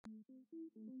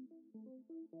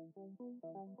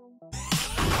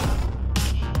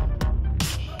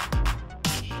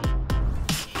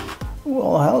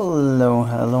Well,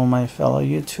 hello my fellow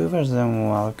YouTubers, and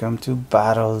welcome to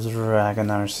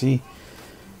BattleDragonRC.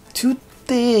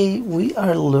 Today we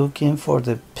are looking for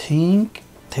the pink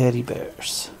teddy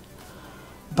bears.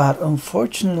 But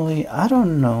unfortunately, I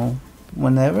don't know,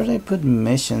 whenever they put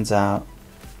missions out,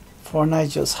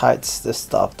 Fortnite just hides the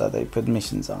stuff that they put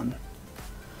missions on.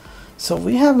 So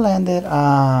we have landed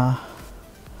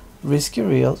risky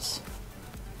reels,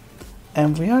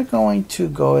 and we are going to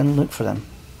go and look for them.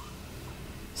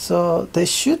 So they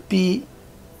should be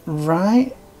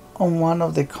right on one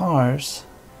of the cars,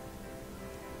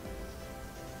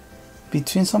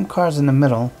 between some cars in the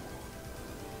middle,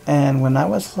 and when I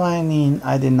was flying in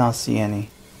I did not see any.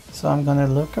 So I'm gonna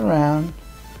look around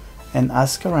and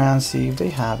ask around, see if they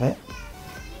have it.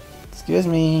 Excuse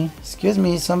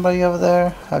me, somebody over there,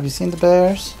 have you seen the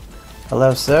bears?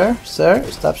 Hello sir,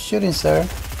 stop shooting sir.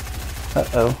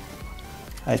 Uh-oh,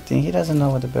 I think he doesn't know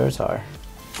what the bears are.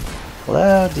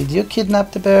 Hello, did you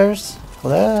kidnap the bears?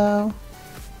 Hello?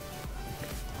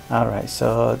 Alright,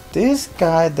 so this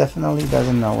guy definitely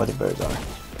doesn't know what the birds are.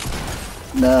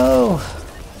 No!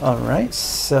 Alright,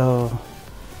 so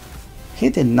he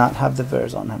did not have the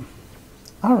bears on him.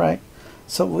 Alright,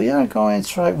 so we are going to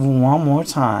try one more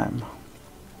time.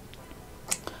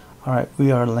 Alright,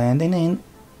 we are landing in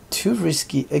too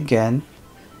risky again.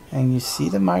 And you see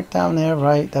the mark down there,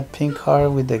 right? That pink car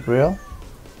with the grill?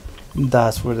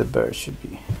 That's where the birds should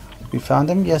be. We found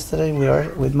them yesterday. We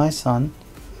are with my son,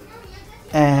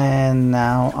 and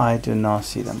now I do not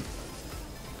see them.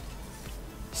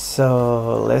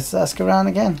 So let's ask around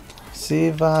again, see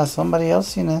if somebody else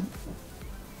seen it.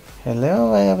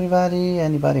 Hello everybody,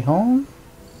 anybody home?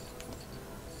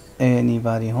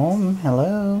 Anybody home?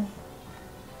 Hello?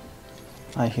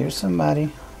 I hear somebody.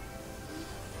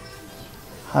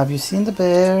 Have you seen the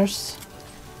bears?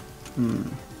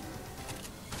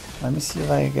 Let me see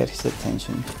if I can get his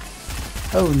attention.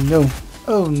 Oh no!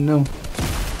 Oh no!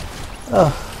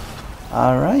 Oh,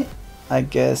 alright. I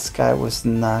guess guy was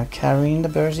not carrying the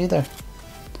bears either.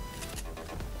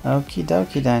 Okie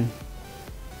dokie then.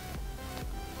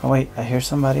 Oh wait, I hear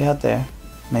somebody out there.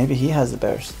 Maybe he has the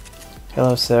bears.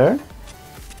 Hello sir?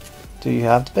 Do you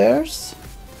have the bears?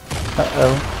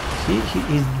 Uh-oh. He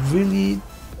really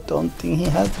don't think he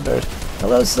has the bears.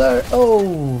 Hello sir!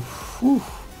 Oh! Whew.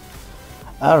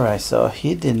 Alright, so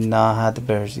he did not have the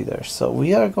bears either. So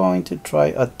we are going to try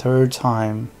a third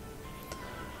time.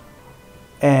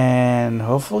 And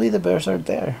hopefully the bears are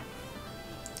there.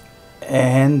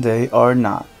 And they are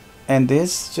not. And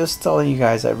this, just telling you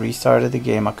guys, I restarted the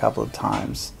game a couple of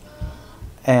times.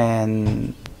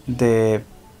 And the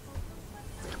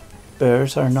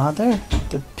bears are not there.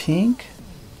 The pink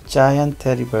giant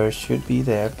teddy bears should be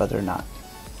there, but they're not.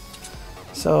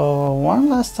 So one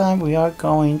last time we are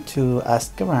going to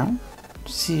ask around,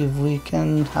 see if we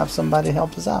can have somebody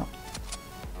help us out.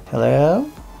 Hello?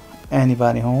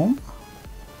 Anybody home?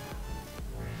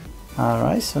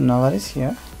 Alright, so nobody's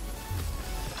here.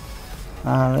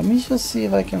 Let me just see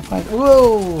if I can find...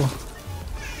 Whoa!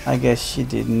 I guess she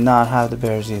did not have the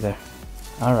bears either.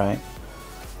 Alright.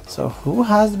 So who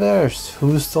has the bears?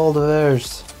 Who stole the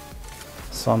bears?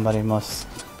 Somebody must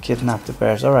kidnap the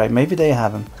bears. Alright, maybe they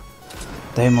have them.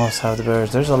 They must have the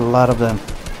bears. There's a lot of them.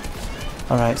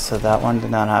 Alright, so that one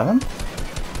did not have them.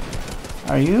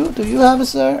 Do you have it,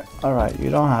 sir? Alright, you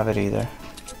don't have it either.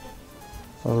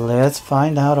 Let's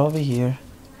find out over here.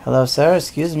 Hello, sir.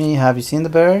 Excuse me. Have you seen the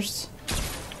bears?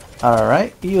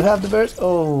 Alright, you have the bears.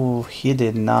 Oh, he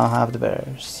did not have the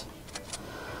bears.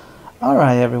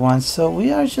 Alright, everyone. So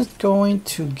we are just going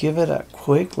to give it a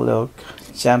quick look.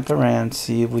 Jump around,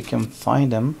 see if we can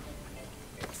find them.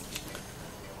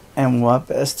 And what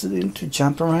best to do to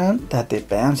jump around that the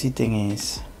bouncy thing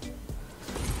is.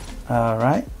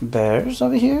 Alright, bears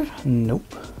over here?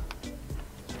 Nope.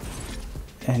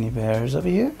 Any bears over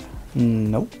here?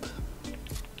 Nope.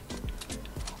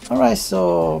 Alright,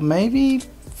 so maybe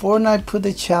Fortnite put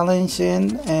the challenge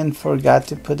in and forgot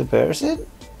to put the bears in?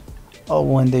 Or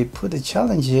when they put the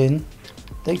challenge in,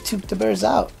 they took the bears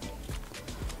out.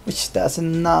 Which does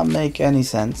not make any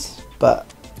sense, but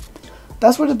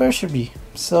that's where the bears should be.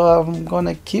 So I'm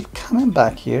gonna keep coming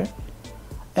back here,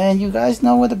 and you guys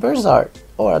know where the bears are,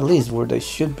 or at least where they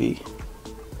should be,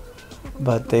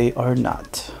 but they are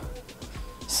not.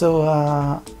 So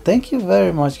thank you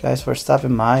very much guys for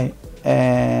stopping by,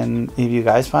 and if you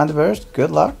guys find the bears,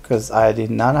 good luck, because I did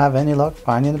not have any luck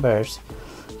finding the bears.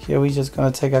 Here we just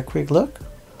gonna take a quick look.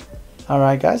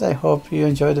 Alright guys, I hope you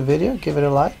enjoyed the video. Give it a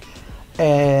like,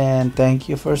 And thank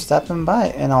you for stopping by,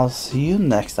 and I'll see you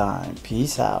next time.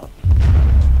 Peace out.